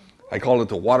 I called it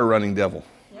the water running devil.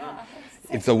 Yeah.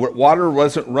 If the water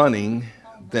wasn't running,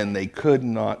 then they could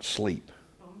not sleep.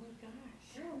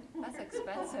 That's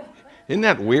expensive. Isn't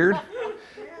that weird?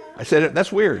 I said,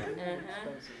 that's weird.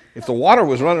 If the water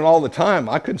was running all the time,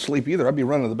 I couldn't sleep either. I'd be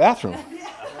running to the bathroom.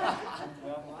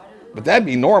 But that'd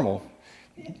be normal.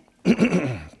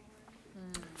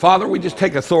 Father, we just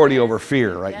take authority over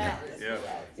fear right now. Yeah.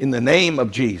 In the name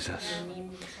of Jesus.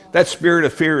 That spirit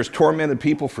of fear has tormented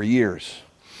people for years.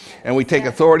 And we take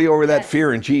authority over that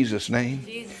fear in Jesus' name.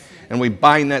 Jesus. And we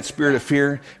bind that spirit of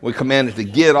fear. We command it to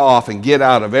get off and get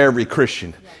out of every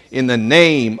Christian. In the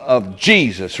name of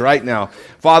Jesus right now.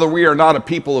 Father, we are not a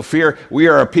people of fear. We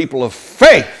are a people of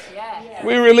faith. Yes.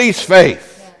 We release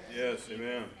faith. Yes.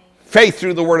 Amen. Faith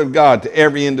through the Word of God to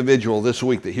every individual this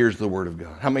week that hears the Word of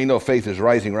God. How many know faith is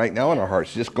rising right now in our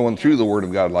hearts, just going through the Word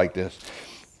of God like this?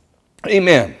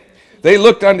 Amen. They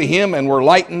looked unto him and were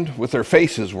lightened with their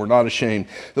faces, were not ashamed.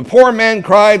 The poor man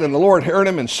cried, and the Lord heard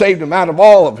him and saved him out of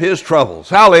all of his troubles.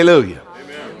 Hallelujah.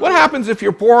 Amen. What happens if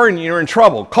you're poor and you're in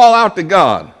trouble? Call out to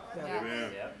God.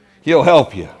 Amen. He'll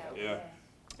help you. Yeah.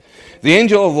 The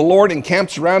angel of the Lord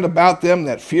encamps round about them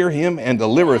that fear him and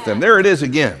delivereth them. There it is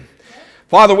again.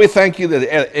 Father, we thank you that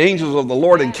the angels of the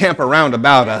Lord encamp around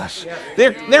about us.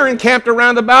 They're encamped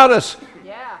around about us.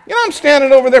 Yeah. I'm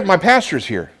standing over there. My pastor's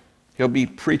here. He'll be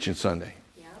preaching Sunday.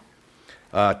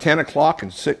 10 o'clock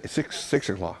and 6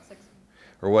 o'clock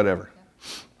or whatever.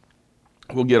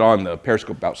 We'll get on the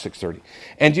Periscope about 6:30.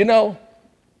 And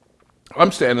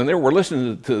I'm standing there. We're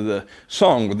listening to the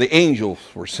song where the angels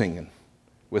were singing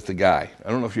with the guy.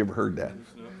 I don't know if you ever heard that.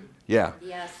 Yeah.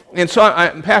 Yes. And so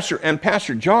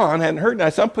Pastor John hadn't heard that. I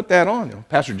said, I'll put that on.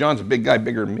 Pastor John's a big guy,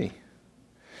 bigger than me.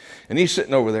 And he's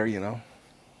sitting over there,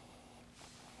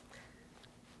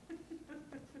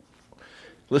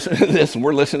 listening to this, and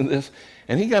we're listening to this.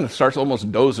 And he kind of starts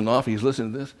almost dozing off. He's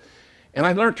listening to this. And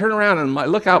I turn around and I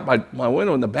look out my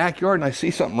window in the backyard, and I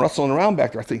see something rustling around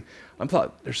back there. I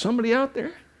thought, there's somebody out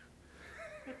there?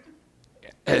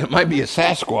 And it might be a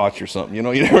Sasquatch or something, you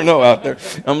never know out there.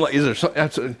 I'm like, is there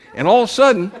something? And all of a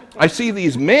sudden, I see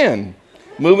these men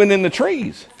moving in the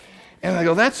trees. And I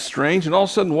go, that's strange. And all of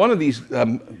a sudden, one of these,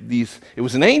 it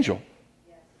was an angel,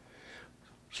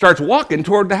 starts walking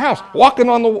toward the house, walking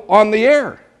on the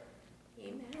air.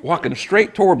 walking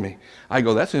straight toward me. I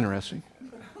go, that's interesting.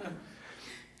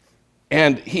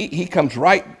 And he comes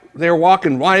right there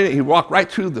walking right, he walked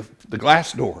right through the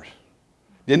glass doors.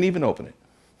 Didn't even open it.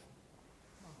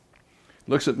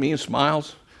 Looks at me and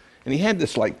smiles. And he had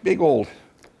this like big old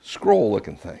scroll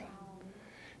looking thing.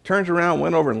 Turns around,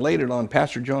 went over and laid it on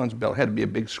Pastor John's belly. Had to be a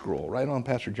big scroll, right on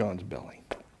Pastor John's belly.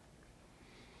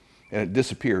 And it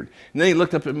disappeared. And then he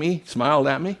looked up at me, smiled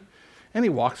at me, and he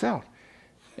walks out.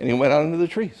 And he went out into the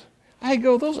trees. I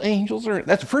go, those angels are,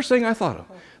 that's the first thing I thought of.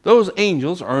 Those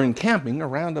angels are encamping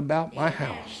around about my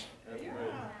house.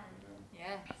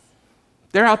 Yes.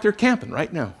 They're out there camping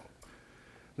right now.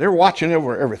 They're watching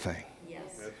over everything. Yes.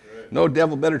 No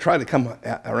devil better try to come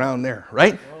around there,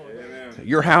 right? Amen.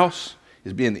 Your house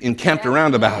is being encamped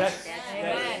around about.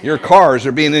 Amen. Your cars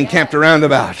are being encamped around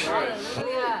about.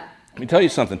 Hallelujah. Let me tell you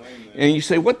something. And you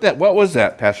say, what was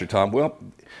that, Pastor Tom? Well,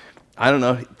 I don't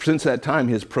know. Since that time,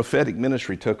 his prophetic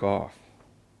ministry took off.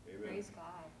 Praise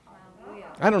God. Hallelujah.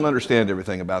 I don't understand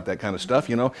everything about that kind of stuff,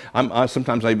 you know.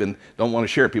 Sometimes I even don't want to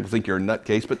share it. People think you're a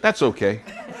nutcase, but that's okay.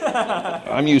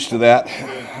 I'm used to that.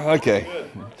 Okay.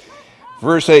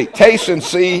 Verse 8, taste and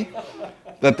see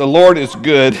that the Lord is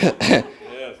good,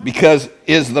 because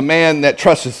is the man that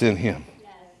trusteth in him.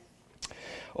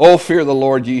 Oh, fear the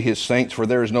Lord, ye his saints, for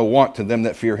there is no want to them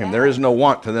that fear him. There is no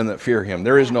want to them that fear him.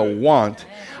 There is no want.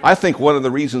 I think one of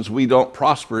the reasons we don't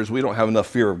prosper is we don't have enough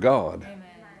fear of God,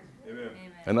 Amen.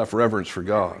 enough reverence for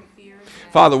God.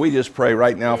 Father, we just pray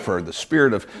right now for the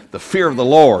spirit of the fear of the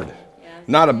Lord.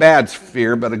 Not a bad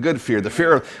fear, but a good fear. The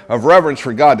fear of reverence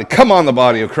for God to come on the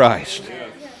body of Christ.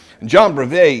 And John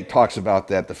Brevet talks about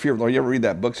that, the fear of the Lord. You ever read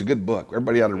that book? It's a good book.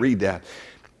 Everybody ought to read that.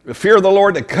 The fear of the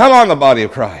Lord to come on the body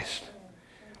of Christ.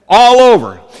 All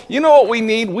over. You know what we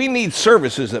need? We need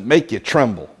services that make you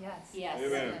tremble. Yes. Yes.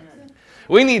 Amen.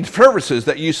 We need services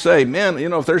that you say, man, you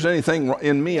know, if there's anything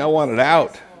in me, I want it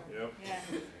out. Yep.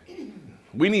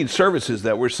 We need services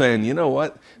that we're saying, you know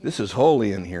what? This is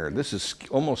holy in here. This is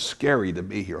almost scary to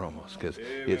be here almost because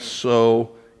it's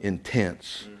so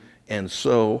intense and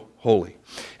so holy.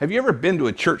 Have you ever been to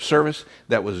a church service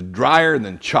that was drier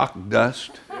than chalk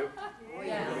dust?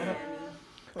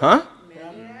 Huh?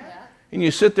 And you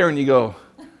sit there and you go,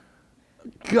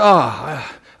 God,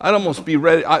 I'd almost be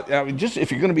ready. I mean, just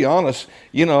if you're going to be honest,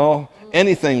 you know,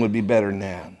 anything would be better than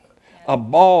that. A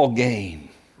ball game,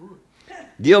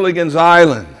 Gilligan's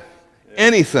Island,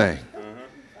 anything.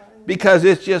 Because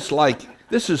it's just like,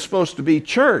 this is supposed to be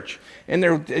church. And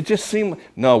it just seemed,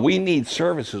 no, we need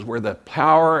services where the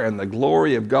power and the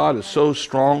glory of God is so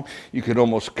strong, you could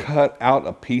almost cut out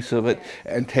a piece of it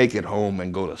and take it home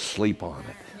and go to sleep on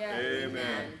it.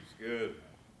 Amen. It's good.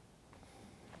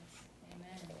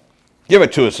 Give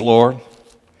it to us, Lord.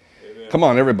 Come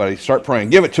on, everybody, start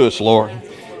praying. Give it to us, Lord.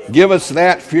 Give us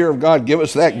that fear of God. Give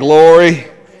us that glory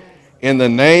in the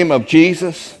name of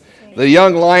Jesus. The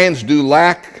young lions do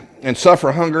lack and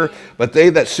suffer hunger, but they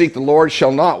that seek the Lord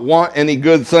shall not want any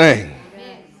good thing.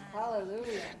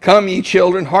 Hallelujah. Come, ye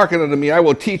children, hearken unto me. I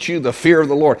will teach you the fear of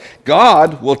the Lord.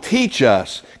 God will teach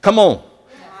us. Come on.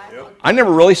 I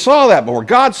never really saw that before.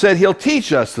 God said he'll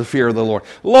teach us the fear of the Lord.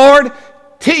 Lord,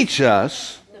 teach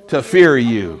us to fear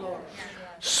you.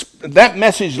 That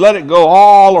message, let it go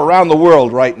all around the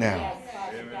world right now.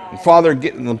 And Father,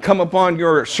 come upon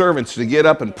your servants to get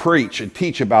up and preach and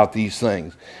teach about these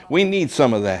things. We need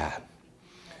some of that.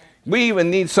 We even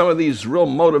need some of these real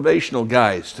motivational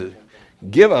guys to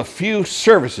give a few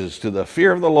services to the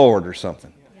fear of the Lord or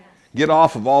something. Get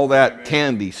off of all that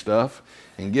candy stuff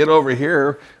and get over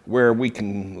here where we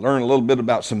can learn a little bit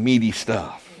about some meaty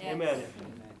stuff. Amen.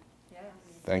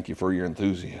 Thank you for your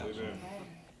enthusiasm.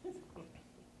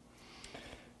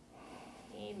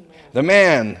 The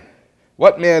man,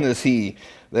 what man is he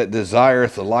that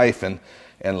desireth the life and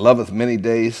loveth many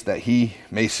days that he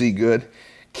may see good?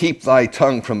 Keep thy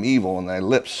tongue from evil and thy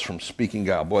lips from speaking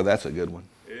guile. Boy, that's a good one.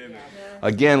 Amen.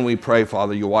 Again, we pray,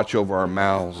 Father, you watch over our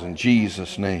mouths in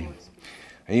Jesus' name.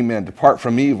 Amen. Depart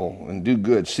from evil and do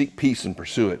good. Seek peace and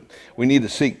pursue it. We need to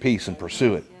seek peace and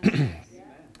pursue it.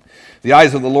 The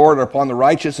eyes of the Lord are upon the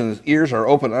righteous, and his ears are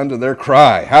open unto their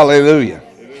cry. Hallelujah.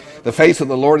 The face of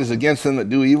the Lord is against them that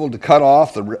do evil, to cut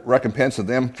off the recompense of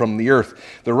them from the earth.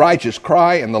 The righteous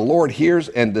cry, and the Lord hears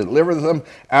and delivers them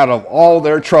out of all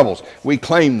their troubles. We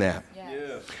claim that.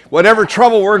 Yes. Whatever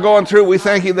trouble we're going through, we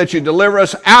thank you that you deliver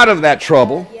us out of that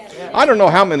trouble. I don't know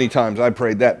how many times I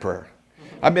prayed that prayer.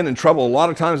 I've been in trouble a lot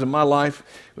of times in my life,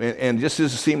 and just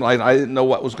as it seemed like I didn't know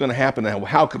what was going to happen, and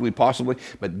how could we possibly,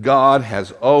 but God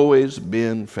has always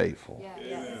been faithful.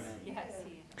 Yes. Yes.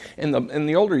 And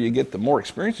the older you get, the more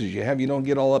experiences you have, you don't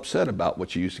get all upset about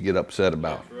what you used to get upset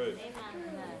about. Right.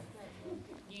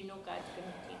 You know God's going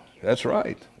to take care. That's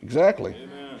right. Exactly.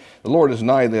 Amen. The Lord is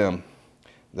nigh them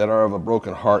that are of a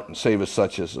broken heart, and saveth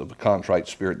such as of a contrite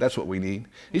spirit. That's what we need.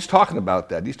 He's talking about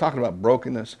that. He's talking about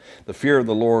brokenness, the fear of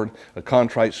the Lord, a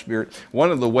contrite spirit.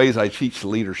 One of the ways I teach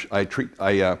leadership,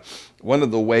 one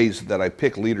of the ways that I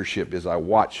pick leadership is I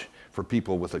watch for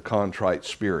people with a contrite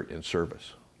spirit in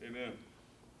service. Amen.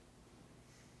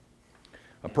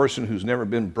 A person who's never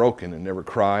been broken and never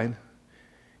cried.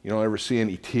 You don't ever see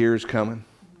any tears coming.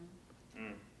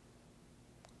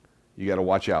 You got to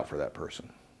watch out for that person.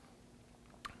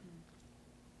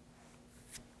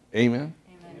 Amen?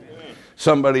 Amen.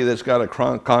 Somebody that's got a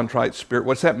contrite spirit,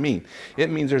 what's that mean? It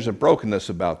means there's a brokenness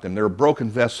about them. They're a broken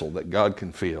vessel that God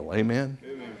can feel. Amen?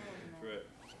 Amen. That's right.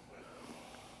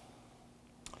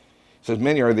 It says,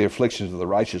 many are the afflictions of the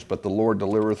righteous, but the Lord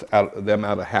delivereth them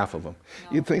out of half of them.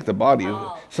 You'd think the body,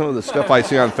 some of the stuff I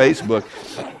see on Facebook,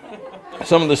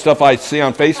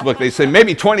 they say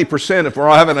maybe 20% if we're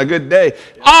all having a good day.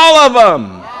 All of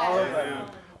them.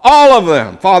 All of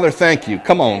them. Father, thank you.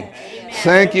 Come on.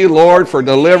 Thank you, Lord, for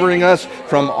delivering us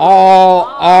from all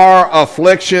our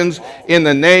afflictions in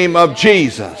the name of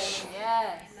Jesus.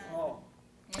 Yes.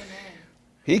 Amen.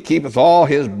 He keepeth all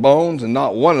his bones, and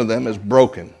not one of them is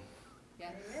broken.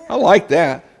 Yes. I like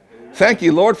that. Thank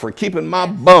you, Lord, for keeping my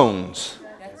bones.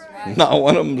 That's right. Not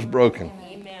one of them is broken.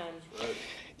 Amen.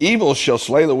 Evil shall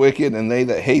slay the wicked, and they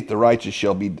that hate the righteous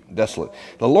shall be desolate.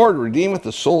 The Lord redeemeth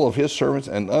the soul of his servants,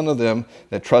 and none of them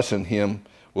that trust in him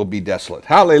will be desolate.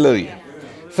 Hallelujah.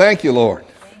 Thank you, Lord.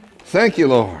 Thank you,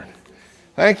 Lord.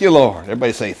 Thank you, Lord.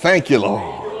 Everybody say, thank you,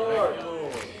 Lord.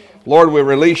 Lord, we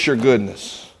release your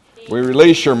goodness. We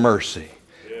release your mercy.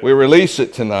 We release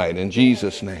it tonight in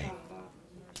Jesus' name.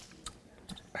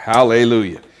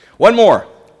 Hallelujah. One more.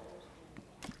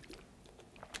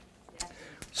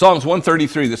 Psalms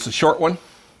 133. This is a short one.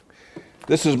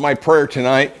 This is my prayer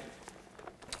tonight.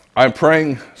 I'm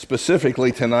praying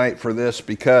specifically tonight for this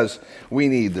because we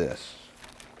need this.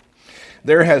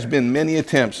 There has been many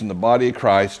attempts in the body of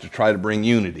Christ to try to bring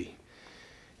unity.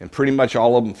 And pretty much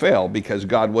all of them failed because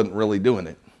God wasn't really doing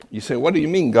it. You say, what do you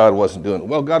mean God wasn't doing it?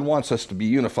 Well, God wants us to be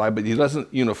unified, but he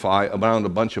doesn't unify around a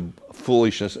bunch of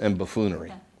foolishness and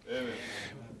buffoonery. Amen.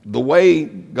 The way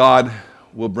God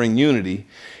will bring unity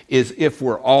is if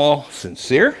we're all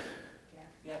sincere,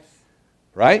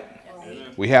 right?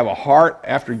 We have a heart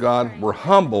after God, we're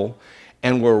humble,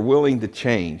 and we're willing to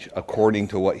change according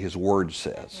to what his word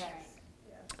says.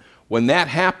 When that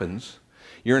happens,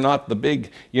 you're not the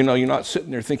big, you're not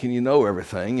sitting there thinking you know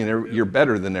everything and you're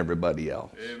better than everybody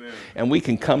else. Amen. And we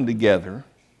can come together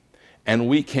and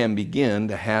we can begin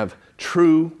to have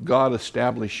true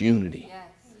God-established unity. Yes.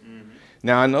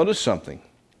 Now, I noticed something.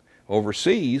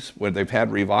 Overseas, where they've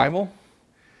had revival,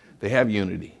 they have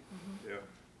unity. Yeah.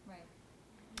 Right.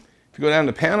 If you go down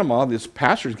to Panama, these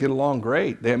pastors get along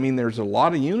great. There's a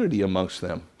lot of unity amongst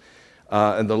them.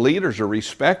 And the leaders are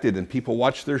respected, and people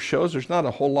watch their shows. There's not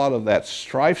a whole lot of that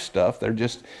strife stuff. They're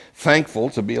just thankful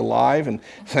to be alive and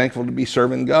thankful to be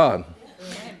serving God.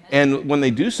 And when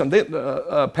they do something,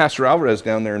 Pastor Alvarez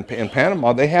down there in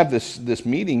Panama, they have this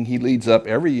meeting he leads up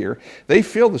every year. They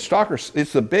fill the soccer,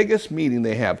 it's the biggest meeting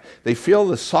they have. They fill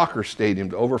the soccer stadium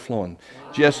to overflowing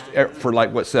just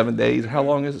for 7 days? How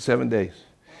long is it? 7 days.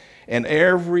 And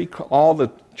all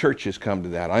the churches come to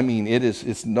that. I mean,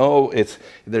 there's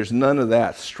none of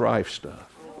that strife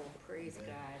stuff. Oh, praise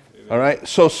God. All right,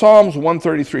 so Psalms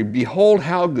 133, behold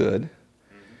how good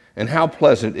and how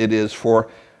pleasant it is for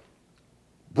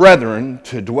brethren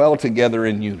to dwell together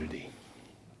in unity.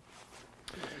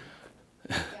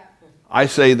 I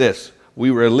say this,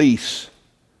 we release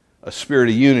a spirit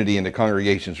of unity into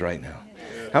congregations right now.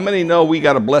 How many know we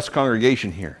got a blessed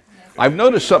congregation here? I've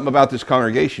noticed something about this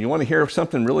congregation. You want to hear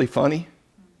something really funny?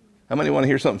 How many want to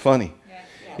hear something funny?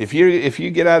 If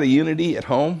you get out of unity at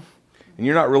home and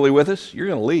you're not really with us, you're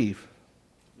going to leave.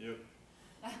 Yep.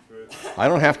 That's right. I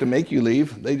don't have to make you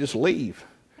leave. They just leave.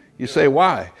 You say,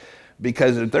 why?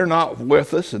 Because if they're not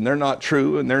with us and they're not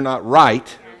true and they're not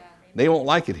right, they won't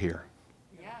like it here.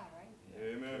 Yeah,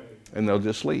 right. Amen. And they'll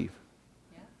just leave.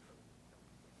 Yeah.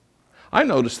 I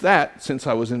noticed that since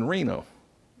I was in Reno.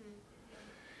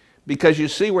 Because you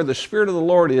see, where the Spirit of the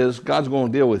Lord is, God's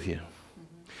going to deal with you.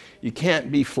 You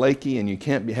can't be flaky and you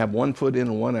can't have one foot in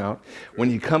and one out.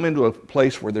 When you come into a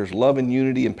place where there's love and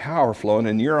unity and power flowing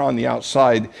and you're on the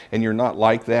outside and you're not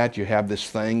like that, you have this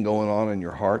thing going on in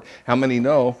your heart, how many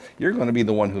know you're going to be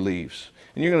the one who leaves?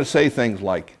 And you're going to say things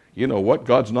like, you know what,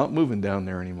 God's not moving down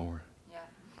there anymore. Yeah.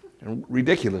 And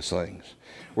ridiculous things.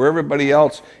 Where everybody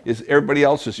else is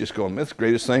just going, that's the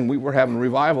greatest thing. We're having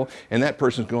revival, and that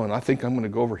person's going, I think I'm going to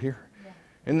go over here. Yeah.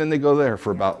 And then they go there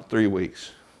for about 3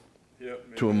 weeks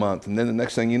Yep. to a month. And then the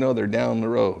next thing you know, they're down the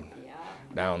road. Yeah.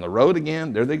 Down the road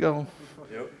again, there they go.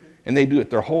 Yep. And they do it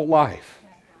their whole life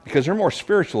because they're more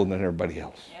spiritual than everybody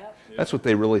else. Yep. That's what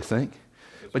they really think.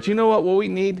 But you know what we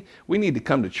need? We need to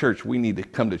come to church. We need to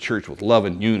come to church with love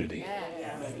and unity.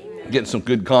 Getting some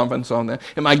good confidence on that.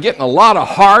 Am I getting a lot of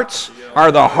hearts?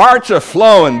 Are the hearts are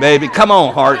flowing, baby? Come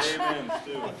on, hearts. Amen,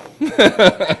 Stu.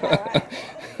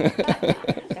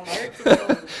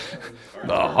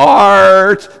 The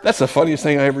hearts. That's the funniest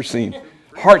thing I've ever seen.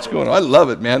 Hearts going on. I love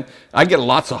it, man. I get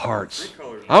lots of hearts.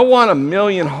 I want 1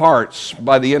 million hearts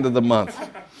by the end of the month.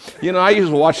 You know, I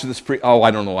used to watch this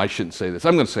I don't know. I shouldn't say this.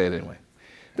 I'm going to say it anyway.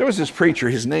 There was this preacher.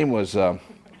 His name was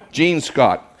Gene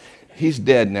Scott. He's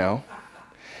dead now.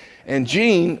 And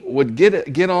Gene would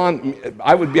get on.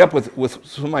 I would be up with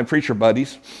some of my preacher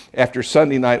buddies. After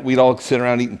Sunday night, we'd all sit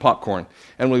around eating popcorn.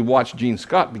 And we'd watch Gene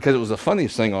Scott because it was the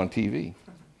funniest thing on TV.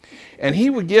 And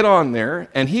he would get on there,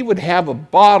 and he would have a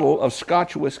bottle of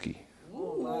Scotch whiskey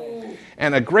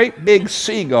and a great big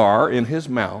cigar in his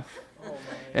mouth.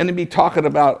 And he'd be talking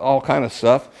about all kind of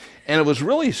stuff. And it was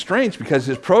really strange because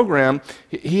his program,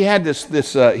 he had his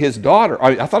daughter.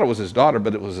 I thought it was his daughter,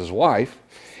 but it was his wife.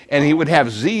 And he would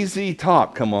have ZZ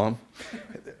Top come on.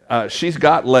 She's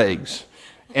got legs.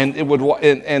 And it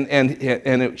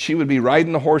would, she would be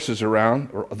riding the horses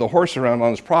around, or the horse around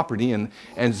on his property, and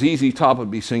ZZ Top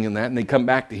would be singing that, and they'd come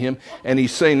back to him, and he'd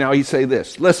say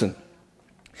this, listen.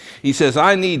 He says,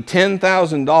 I need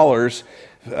 $10,000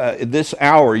 this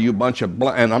hour, you bunch of,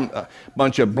 and I'm a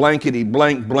bunch of blankety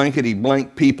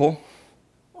blank people.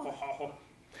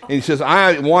 And he says,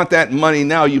 I want that money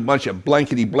now, you bunch of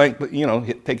blankety blank,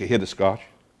 take a hit of scotch.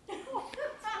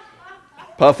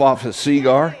 Puff off his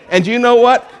cigar. And you know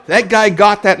what? That guy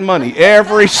got that money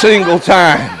every single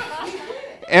time.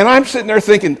 And I'm sitting there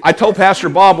thinking, I told Pastor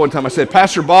Bob one time, I said,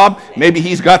 Pastor Bob, maybe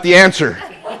he's got the answer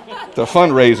to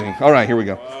fundraising. All right, here we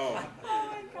go.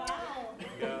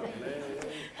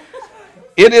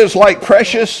 It is like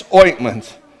precious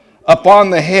ointment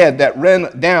upon the head that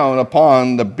ran down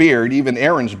upon the beard, even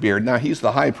Aaron's beard. Now he's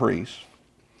the high priest.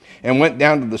 And went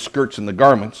down to the skirts and the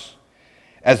garments,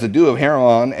 as the dew of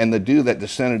Hermon and the dew that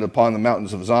descended upon the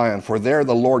mountains of Zion. For there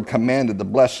the Lord commanded the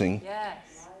blessing,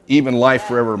 even life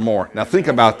forevermore. Now think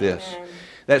about this.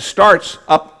 That starts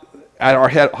up at our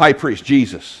high priest,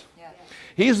 Jesus.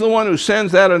 He's the one who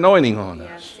sends that anointing on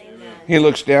us. He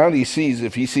looks down,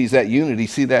 if he sees that unity,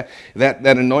 see that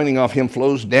anointing off him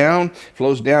flows down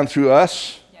through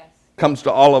us, comes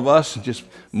to all of us, and just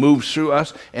moves through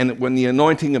us. And when the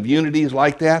anointing of unity is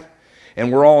like that, and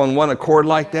we're all in one accord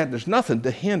like that, there's nothing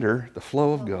to hinder the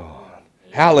flow of God.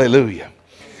 Hallelujah.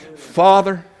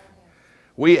 Father,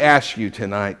 we ask you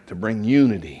tonight to bring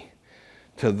unity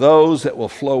to those that will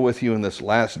flow with you in this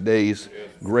last day's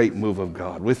great move of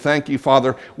God. We thank you,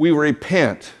 Father. We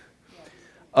repent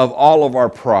of all of our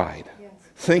pride,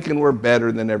 thinking we're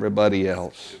better than everybody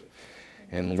else.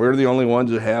 And we're the only ones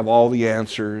who have all the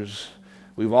answers.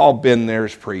 We've all been there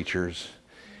as preachers.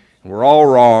 We're all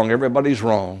wrong. Everybody's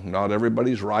wrong. Not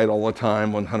everybody's right all the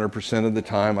time, 100% of the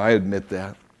time. I admit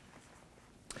that.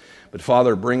 But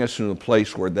Father, bring us to a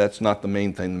place where that's not the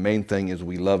main thing. The main thing is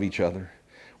we love each other.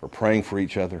 We're praying for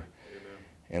each other. Amen.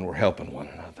 And we're helping one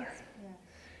another. Yes.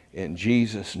 In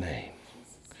Jesus' name.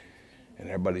 And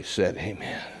everybody said,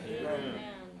 amen. Amen.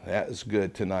 That was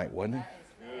good tonight, wasn't it?